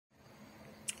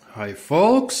Hi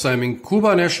folks, I'm in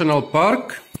Cuba National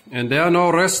Park and there are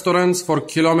no restaurants for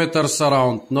kilometers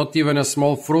around. Not even a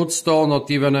small fruit stall,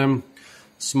 not even a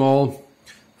small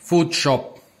food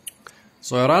shop.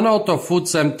 So I ran out of food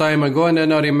some time ago and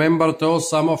then I remembered, oh,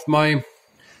 some of my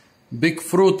big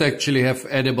fruit actually have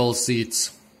edible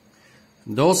seeds.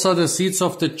 Those are the seeds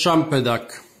of the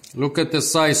Champedak. Look at the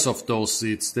size of those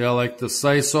seeds. They are like the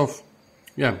size of,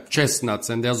 chestnuts,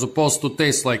 and they're supposed to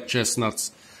taste like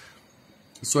chestnuts.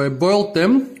 So I boiled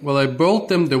them. Well, I boiled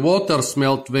them, the water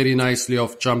smelled very nicely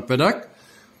of Champedak.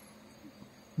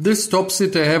 This top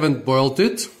seed, I haven't boiled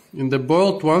it. In the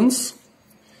boiled ones,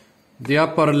 the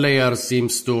upper layer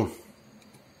seems to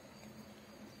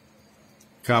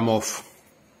come off.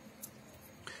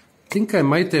 I think I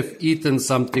might have eaten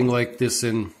something like this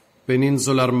in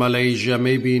peninsular Malaysia,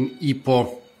 maybe in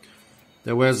Ipoh.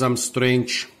 There were some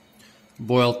strange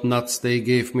boiled nuts they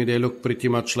gave me. They look pretty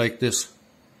much like this.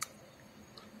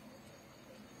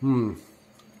 Don't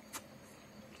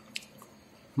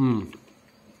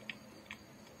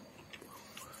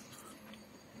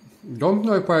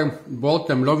know if I boiled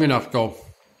them long enough though.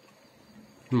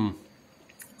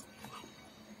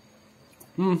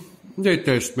 They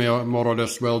taste more or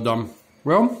less well done.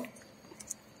 Well,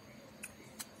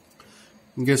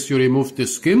 I guess you remove the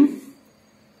skin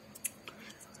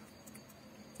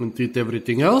and eat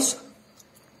everything else.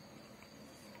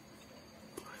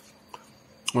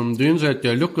 On the inside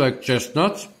they look like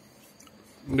chestnuts.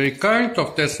 They kind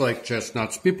of taste like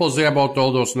chestnuts. People say about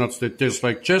all those nuts they taste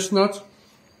like chestnuts.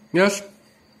 Yes,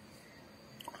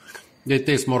 they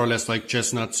taste more or less like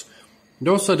chestnuts.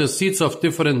 Those are the seeds of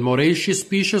different moraceae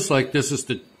species, like this is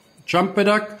the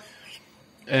Champedak.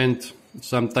 And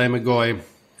some time ago I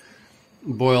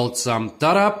boiled some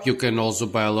tarap. You can also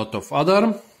buy a lot of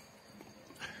other.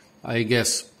 I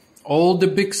guess all the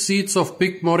big seeds of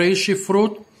big moraceae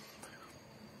fruit.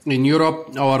 In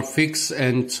Europe, our figs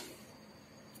and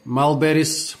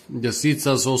mulberries, the seeds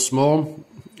are so small,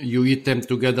 you eat them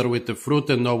together with the fruit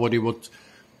and nobody would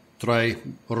try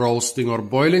roasting or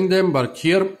boiling them. But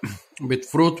here, with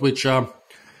fruit which are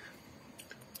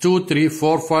 2, 3,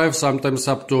 4, 5, sometimes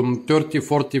up to 30,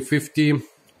 40, 50,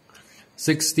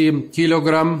 60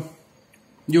 kilogram,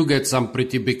 you get some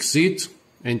pretty big seeds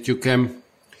and you can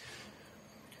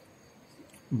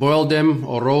boil them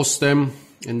or roast them.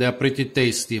 And they're pretty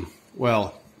tasty.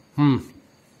 Well,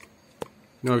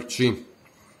 let's see.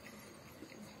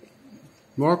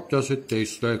 What does it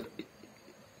taste like?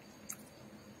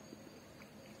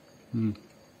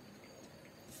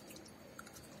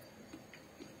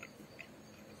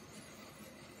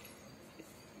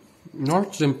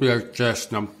 Not simply like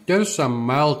chestnut. There's some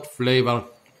mild flavor.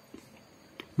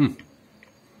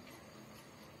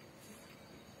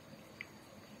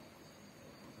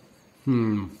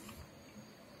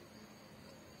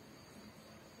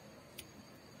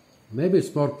 Maybe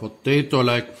it's more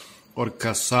potato-like or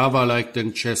cassava-like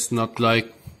than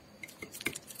chestnut-like.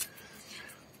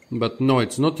 But no,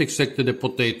 it's not exactly the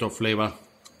potato flavor.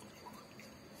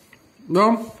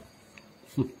 No.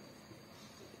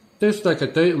 Tastes like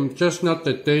a chestnut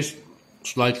that tastes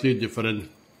slightly different.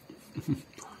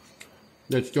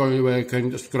 That's the only way I can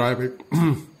describe it.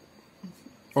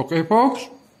 Okay, folks.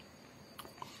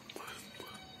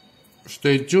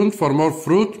 Stay tuned for more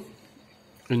fruit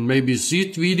and maybe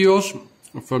seed videos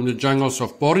from the jungles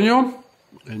of Borneo.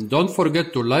 And don't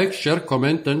forget to like, share,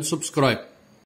 comment and subscribe.